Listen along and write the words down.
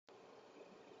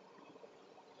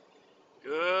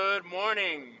Good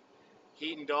morning,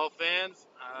 Heat and Dolph fans.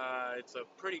 It's a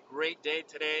pretty great day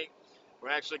today. We're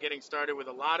actually getting started with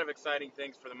a lot of exciting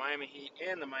things for the Miami Heat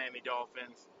and the Miami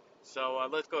Dolphins. So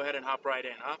let's go ahead and hop right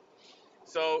in, huh?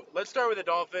 So let's start with the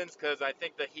Dolphins because I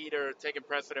think the Heat are taking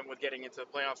precedent with getting into the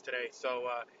playoffs today. So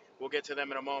we'll get to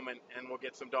them in a moment and we'll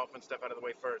get some Dolphin stuff out of the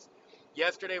way first.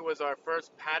 Yesterday was our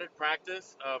first padded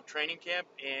practice of training camp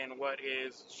in what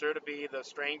is sure to be the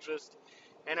strangest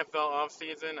NFL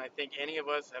offseason I think any of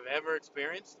us have ever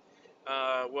experienced.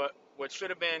 What should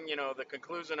have been, the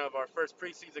conclusion of our first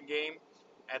preseason game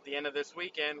at the end of this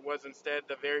weekend was instead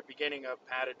the very beginning of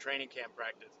padded training camp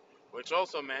practice, which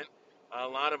also meant a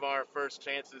lot of our first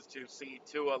chances to see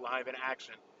Tua live in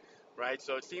action, right?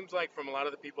 So it seems like from a lot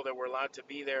of the people that were allowed to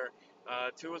be there,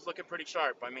 Tua's looking pretty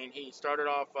sharp. I mean, he started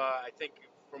off, I think,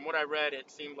 from what I read, it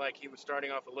seemed like he was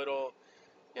starting off a little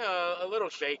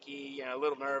shaky, a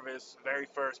little nervous. Very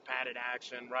first padded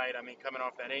action, right? I mean, coming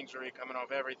off that injury, coming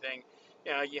off everything,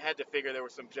 you had to figure there were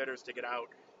some jitters to get out.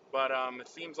 But it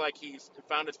seems like he's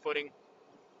found his footing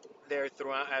there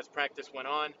throughout as practice went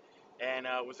on, and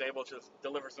was able to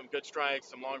deliver some good strikes,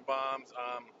 some long bombs,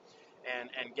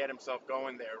 and get himself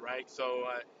going there, right? So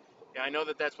yeah, I know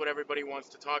that that's what everybody wants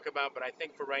to talk about, but I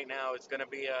think for right now it's going to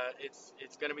be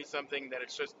it's going to be something that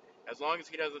it's just as long as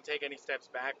he doesn't take any steps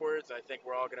backwards, I think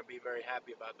we're all going to be very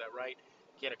happy about that, right?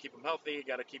 You got to keep him healthy, you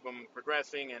got to keep him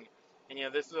progressing, and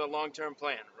this is a long-term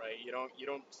plan, right? You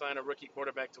don't sign a rookie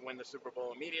quarterback to win the Super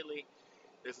Bowl immediately.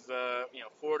 This is a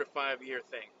 4 to 5 year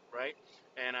thing, right?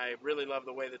 And I really love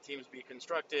the way the team's be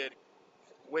constructed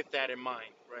with that in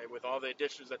mind, right? With all the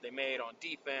additions that they made on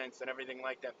defense and everything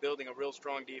like that, building a real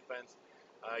strong defense.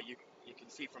 You can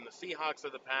see from the Seahawks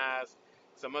of the past,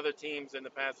 some other teams in the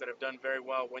past that have done very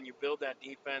well. When you build that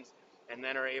defense and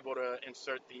then are able to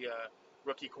insert the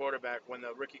rookie quarterback, when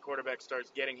the rookie quarterback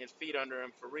starts getting his feet under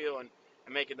him for real and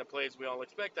making the plays we all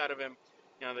expect out of him,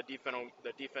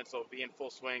 the defense will be in full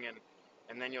swing,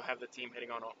 and then you'll have the team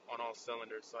hitting on all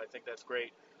cylinders. So I think that's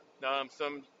great.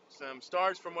 Some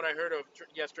stars from what I heard of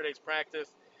yesterday's practice.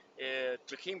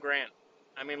 Jakeem Grant.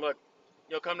 I mean, look,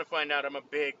 you'll come to find out I'm a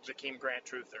big Jakeem Grant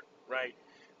truther, right?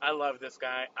 I love this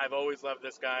guy. I've always loved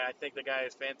this guy. I think the guy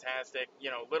is fantastic.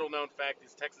 Little known fact,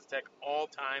 he's Texas Tech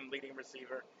all-time leading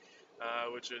receiver,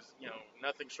 which is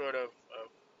nothing short of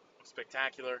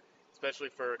spectacular, especially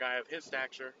for a guy of his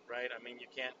stature, right? I mean, you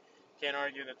can't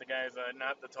argue that the guy's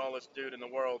not the tallest dude in the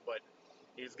world, but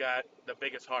he's got the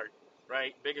biggest heart,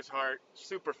 right? Biggest heart,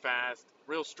 super fast,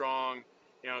 real strong.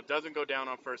 Doesn't go down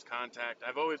on first contact.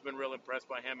 I've always been real impressed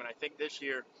by him, and I think this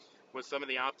year, with some of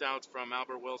the opt-outs from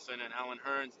Albert Wilson and Alan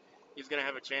Hearns, he's going to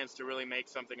have a chance to really make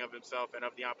something of himself and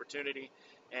of the opportunity.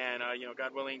 And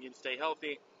God willing, he can stay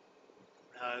healthy.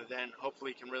 Then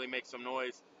hopefully he can really make some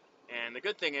noise. And the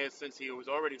good thing is, since he was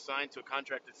already signed to a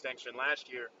contract extension last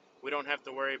year, we don't have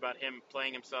to worry about him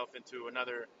playing himself into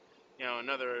another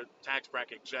tax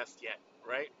bracket just yet,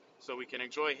 right? So we can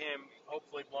enjoy him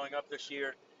hopefully blowing up this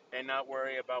year and not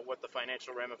worry about what the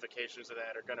financial ramifications of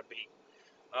that are going to be.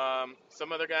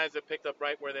 Some other guys that picked up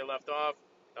right where they left off.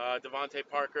 Devontae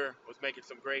Parker was making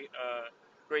some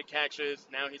great catches.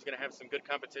 Now he's going to have some good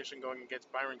competition going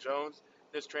against Byron Jones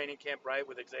this training camp, right?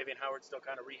 With Xavier Howard still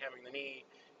kind of rehabbing the knee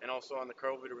and also on the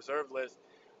COVID reserve list.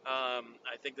 I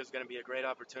think there's going to be a great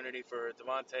opportunity for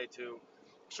Devontae to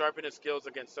sharpen his skills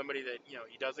against somebody that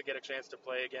he doesn't get a chance to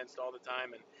play against all the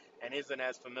time and isn't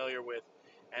as familiar with.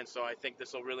 And so I think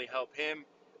this will really help him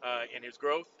in his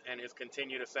growth and his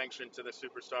continued ascension to the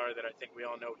superstar that I think we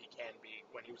all know he can be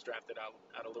when he was drafted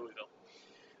out of Louisville.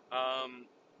 Um,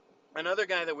 Another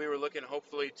guy that we were looking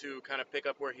hopefully to kind of pick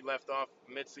up where he left off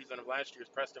midseason of last year is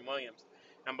Preston Williams.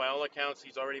 And by all accounts,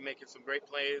 he's already making some great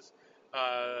plays.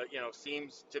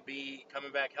 Seems to be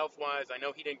coming back health-wise. I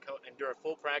know he didn't endure a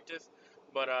full practice,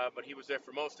 but he was there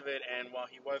for most of it. And while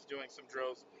he was doing some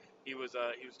drills, he was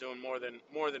doing more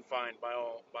than fine by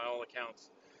all accounts.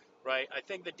 Right. I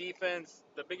think the defense,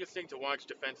 the biggest thing to watch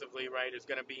defensively, right, is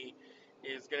going to be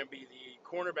the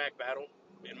cornerback battle,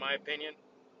 in my opinion.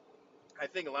 I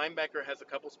think linebacker has a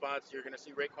couple spots. You're going to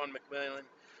see Raekwon McMillan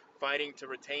fighting to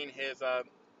retain his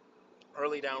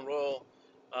early down role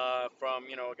from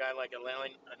a guy like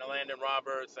Landon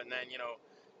Roberts, and then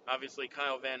obviously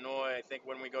Kyle Van Noy. I think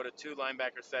when we go to two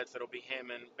linebacker sets, it'll be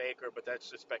him and Baker, but that's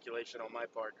just speculation on my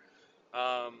part.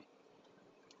 Um,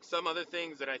 some other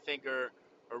things that I think are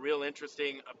real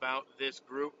interesting about this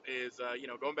group is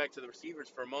going back to the receivers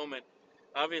for a moment.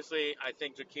 Obviously, I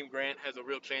think Jakeem Grant has a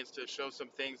real chance to show some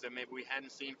things that maybe we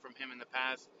hadn't seen from him in the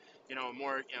past.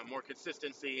 More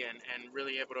consistency and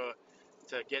really able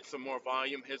to get some more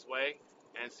volume his way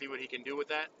and see what he can do with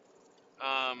that.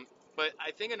 But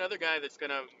I think another guy that's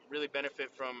going to really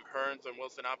benefit from Hearns and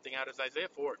Wilson opting out is Isaiah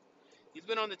Ford. He's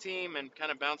been on the team and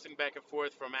kind of bouncing back and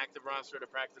forth from active roster to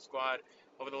practice squad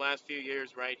over the last few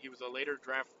years, right? He was a later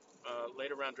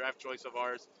round draft choice of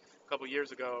ours a few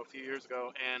years ago,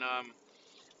 and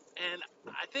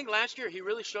I think last year he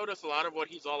really showed us a lot of what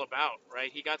he's all about,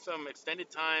 right? He got some extended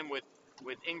time with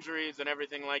injuries and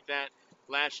everything like that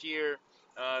last year.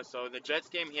 So the Jets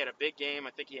game, he had a big game.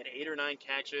 I think he had 8 or 9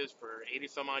 catches for 80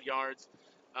 some odd yards.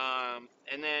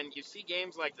 And then you see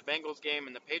games like the Bengals game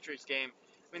and the Patriots game.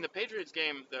 I mean, the Patriots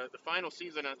game, the final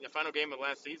game of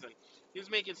last season, he was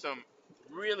making some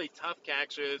really tough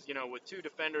catches, with two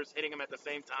defenders hitting him at the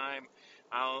same time.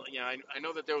 I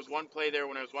know that there was one play there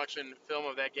when I was watching film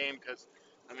of that game because,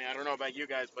 I mean, I don't know about you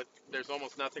guys, but there's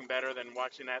almost nothing better than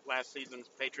watching that last season's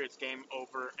Patriots game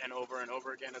over and over and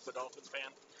over again as a Dolphins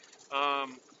fan.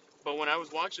 But when I was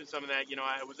watching some of that,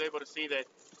 I was able to see that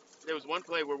there was one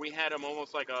play where we had him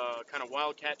almost like a kind of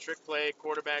wildcat trick play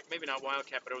quarterback, maybe not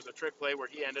wildcat, but it was a trick play where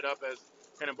he ended up as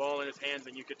kind of ball in his hands,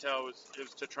 and you could tell it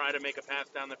was to try to make a pass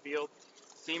down the field.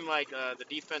 Seemed like the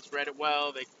defense read it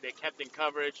well. They kept in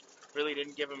coverage, really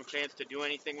didn't give him a chance to do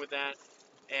anything with that,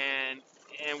 and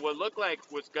what looked like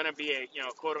was going to be a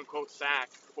quote unquote sack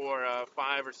for a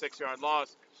 5 or 6 yard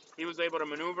loss. He was able to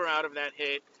maneuver out of that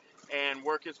hit and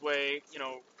work his way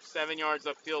 7 yards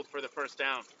upfield for the first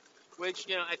down. Which,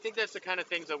 I think that's the kind of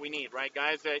things that we need, right?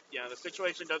 Guys that, the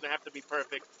situation doesn't have to be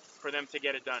perfect for them to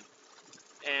get it done.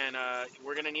 And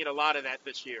we're going to need a lot of that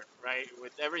this year, right?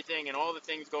 With everything and all the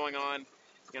things going on,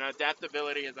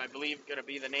 adaptability is, I believe, going to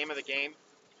be the name of the game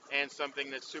and something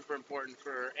that's super important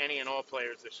for any and all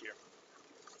players this year.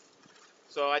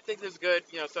 So I think this is good,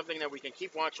 something that we can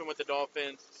keep watching with the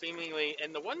Dolphins, seemingly.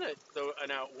 And now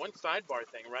one sidebar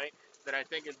thing, right, that I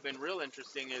think has been real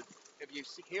interesting is if you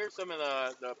hear some of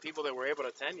the people that were able to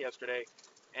attend yesterday,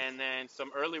 and then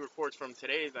some early reports from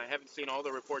today's. I haven't seen all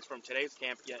the reports from today's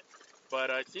camp yet, but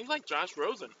it seems like Josh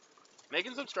Rosen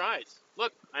making some strides.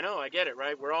 Look, I know, I get it,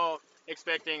 right? We're all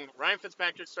expecting Ryan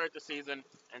Fitzpatrick to start the season,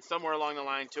 and somewhere along the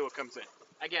line, Tua comes in.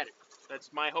 I get it.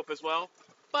 That's my hope as well.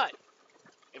 But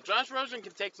if Josh Rosen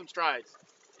can take some strides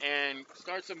and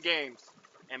start some games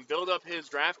and build up his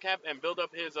draft cap and build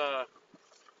up his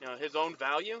own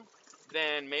value,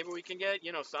 then maybe we can get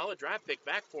solid draft pick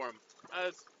back for him.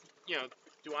 As you know,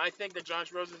 do I think that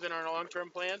Josh Rosen's in our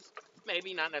long-term plans?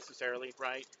 Maybe not necessarily,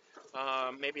 right?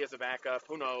 Maybe as a backup,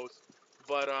 who knows?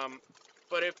 But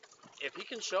if he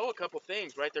can show a couple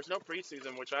things, right? There's no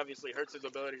preseason, which obviously hurts his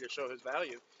ability to show his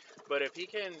value. But if he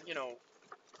can,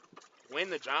 win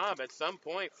the job at some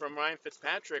point from Ryan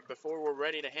Fitzpatrick before we're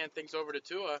ready to hand things over to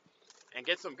Tua and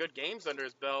get some good games under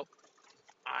his belt,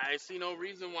 I see no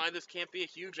reason why this can't be a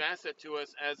huge asset to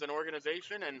us as an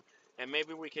organization, and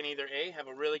maybe we can either A, have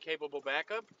a really capable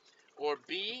backup, or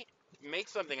B, make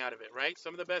something out of it, right?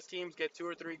 Some of the best teams get 2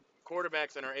 or 3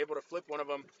 quarterbacks and are able to flip one of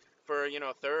them for,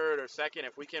 third or second.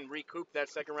 If we can recoup that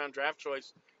second round draft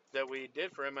choice that we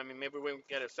did for him, I mean, maybe we won't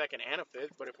get a second and a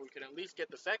fifth, but if we can at least get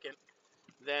the second,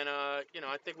 then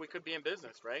I think we could be in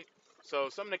business, right? So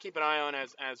something to keep an eye on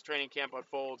as training camp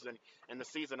unfolds and the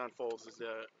season unfolds is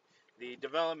the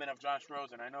development of Josh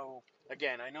Rosen. I know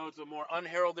it's a more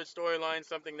unheralded storyline,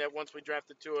 something that once we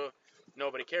drafted Tua,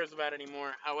 nobody cares about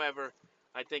anymore. However,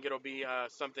 I think it'll be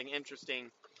something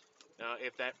interesting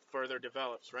if that further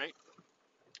develops, right?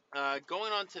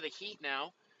 Going on to the Heat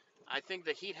now, I think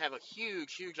the Heat have a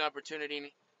huge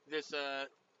opportunity this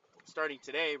starting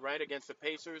today, right, against the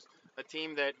Pacers, a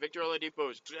team that Victor Oladipo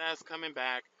is just coming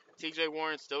back. T.J.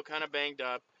 Warren's still kind of banged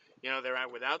up. They're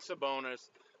out without Sabonis.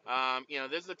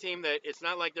 This is a team that it's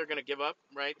not like they're going to give up,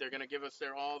 right? They're going to give us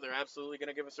their all. They're absolutely going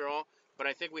to give us their all. But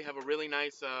I think we have a really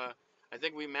nice. I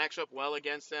think we match up well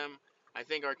against them. I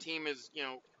think our team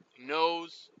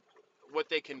knows what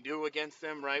they can do against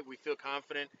them, right? We feel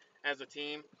confident as a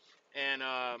team, and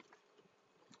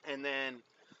then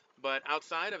but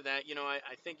outside of that,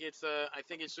 I think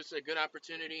it's just a good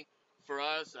opportunity for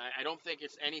us. I don't think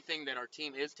it's anything that our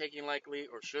team is taking lightly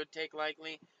or should take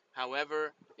lightly.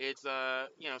 However, it's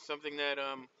something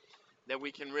that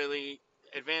we can really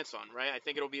advance on, right? I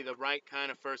think it'll be the right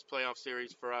kind of first playoff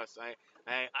series for us.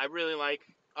 I really like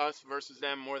us versus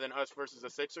them more than us versus the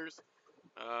Sixers.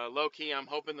 Low key, I'm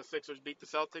hoping the Sixers beat the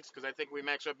Celtics because I think we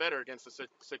match up better against the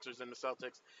Sixers and the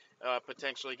Celtics,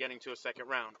 potentially getting to a second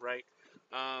round, right?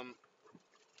 Um,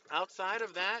 Outside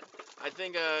of that, I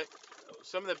think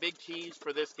some of the big keys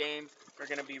for this game are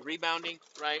going to be rebounding,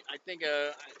 right? I think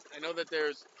I know that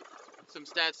there's some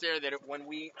stats there that when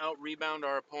we out rebound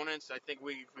our opponents, I think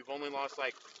we've only lost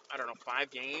like, I don't know,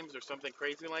 5 games or something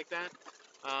crazy like that.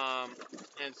 Um,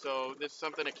 And so this is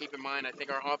something to keep in mind. I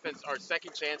think our offense, our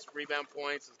second chance rebound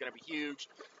points is going to be huge.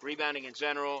 Rebounding in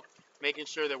general, making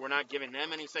sure that we're not giving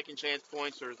them any second chance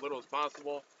points or as little as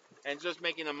possible, and just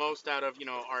making the most out of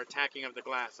our attacking of the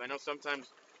glass. I know sometimes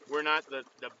we're not the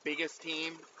biggest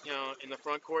team in the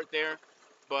front court there,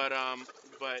 but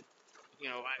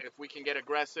if we can get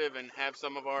aggressive and have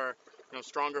some of our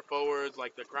stronger forwards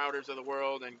like the Crowders of the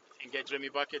world and get Jimmy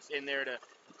Buckets in there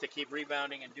to keep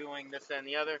rebounding and doing this and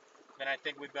the other, then I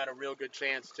think we've got a real good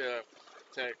chance to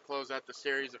close out the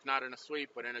series, if not in a sweep,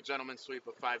 but in a gentleman's sweep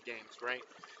of 5 games, right?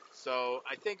 So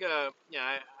I think, I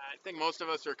think most of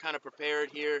us are kind of prepared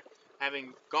here,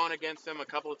 having gone against them a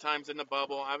couple of times in the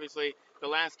bubble. Obviously, the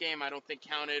last game I don't think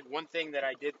counted. One thing that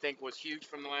I did think was huge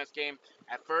from the last game,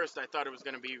 at first I thought it was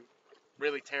going to be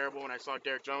really terrible when I saw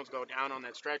Derek Jones go down on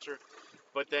that stretcher.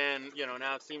 But then,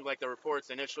 now it seems like the reports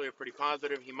initially are pretty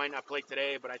positive. He might not play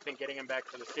today, but I think getting him back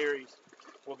for the series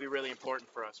will be really important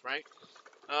for us, right?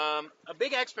 A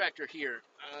big X factor here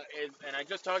is, and I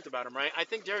just talked about him, right? I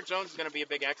think Derek Jones is going to be a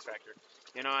big X factor.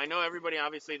 I know everybody,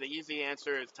 obviously, the easy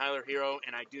answer is Tyler Hero,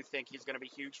 and I do think he's going to be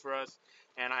huge for us.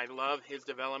 And I love his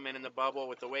development in the bubble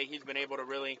with the way he's been able to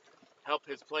really help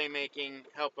his playmaking,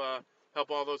 help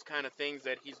all those kind of things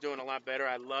that he's doing a lot better.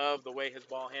 I love the way his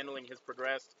ball handling has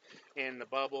progressed in the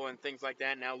bubble and things like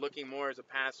that. Now looking more as a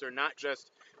passer, not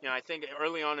just, I think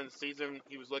early on in the season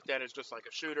he was looked at as just like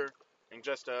a shooter and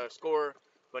just a scorer.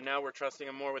 But now we're trusting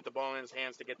him more with the ball in his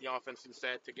hands to get the offense in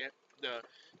set, to get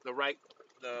the right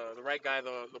guy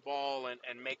the ball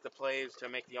and make the plays to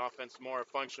make the offense more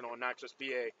functional and not just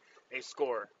be a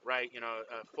scorer, right?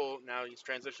 Now he's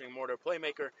transitioning more to a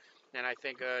playmaker, and I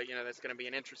think that's going to be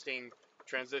an interesting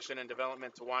transition and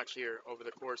development to watch here over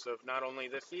the course of not only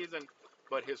this season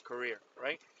but his career,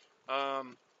 right?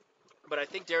 But I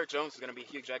think Derek Jones is going to be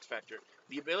a huge X factor.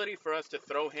 The ability for us to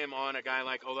throw him on a guy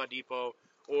like Oladipo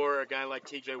or a guy like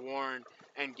T.J. Warren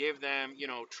and give them,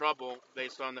 trouble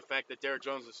based on the fact that Derek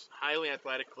Jones is highly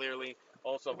athletic, clearly,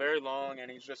 also very long,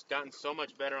 and he's just gotten so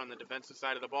much better on the defensive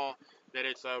side of the ball that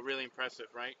it's really impressive,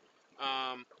 right?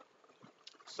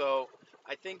 So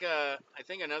I think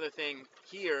another thing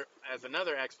here as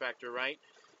another X factor, right,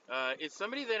 is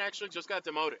somebody that actually just got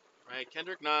demoted, right?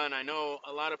 Kendrick Nunn. I know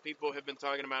a lot of people have been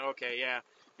talking about, okay, yeah,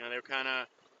 they're kind of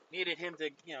needed him to,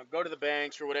 go to the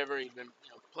bench or whatever. He's been,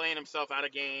 playing himself out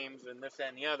of games and this, that,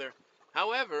 and the other.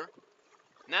 However,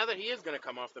 now that he is going to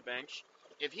come off the bench,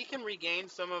 if he can regain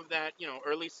some of that,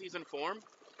 early season form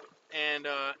and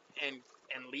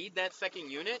lead that second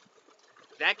unit,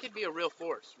 that could be a real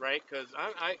force, right? Because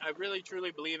I really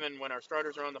truly believe in when our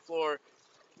starters are on the floor,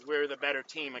 we're the better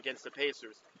team against the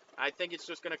Pacers. I think it's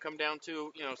just going to come down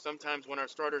to, sometimes when our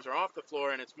starters are off the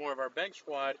floor and it's more of our bench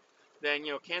squad, then,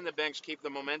 can the bench keep the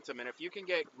momentum? And if you can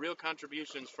get real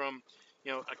contributions from,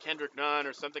 a Kendrick Nunn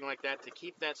or something like that to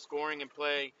keep that scoring in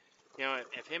play,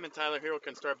 if him and Tyler Hero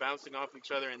can start bouncing off each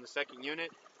other in the second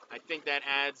unit, I think that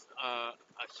adds a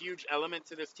huge element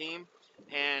to this team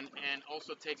and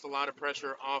also takes a lot of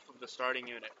pressure off of the starting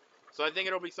unit. So I think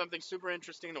it'll be something super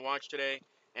interesting to watch today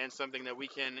and something that we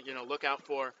can, look out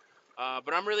for.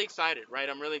 But I'm really excited, right?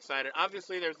 I'm really excited.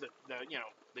 Obviously, there's the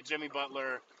Jimmy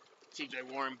Butler, T.J.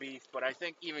 Warren beef, but I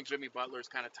think even Jimmy Butler's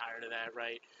kind of tired of that,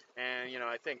 right? And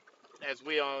I think as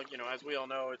we all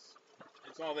know,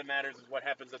 it's all that matters is what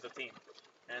happens as a team.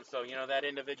 And so that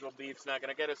individual beef's not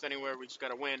going to get us anywhere. We just got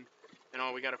to win, and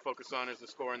all we got to focus on is the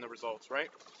score and the results, right?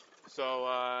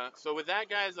 So with that,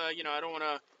 guys, I don't want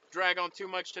to drag on too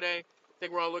much today. I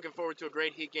think we're all looking forward to a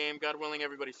great Heat game. God willing,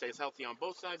 everybody stays healthy on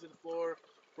both sides of the floor,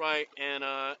 right?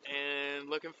 And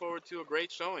looking forward to a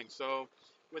great showing. So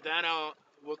with that,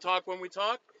 we'll talk when we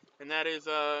talk, and that is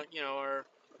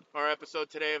our episode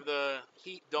today of the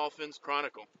Heat Dolphins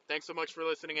Chronicle. Thanks so much for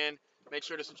listening in. Make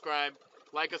sure to subscribe,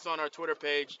 like us on our Twitter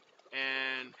page,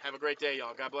 and have a great day,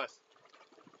 y'all. God bless.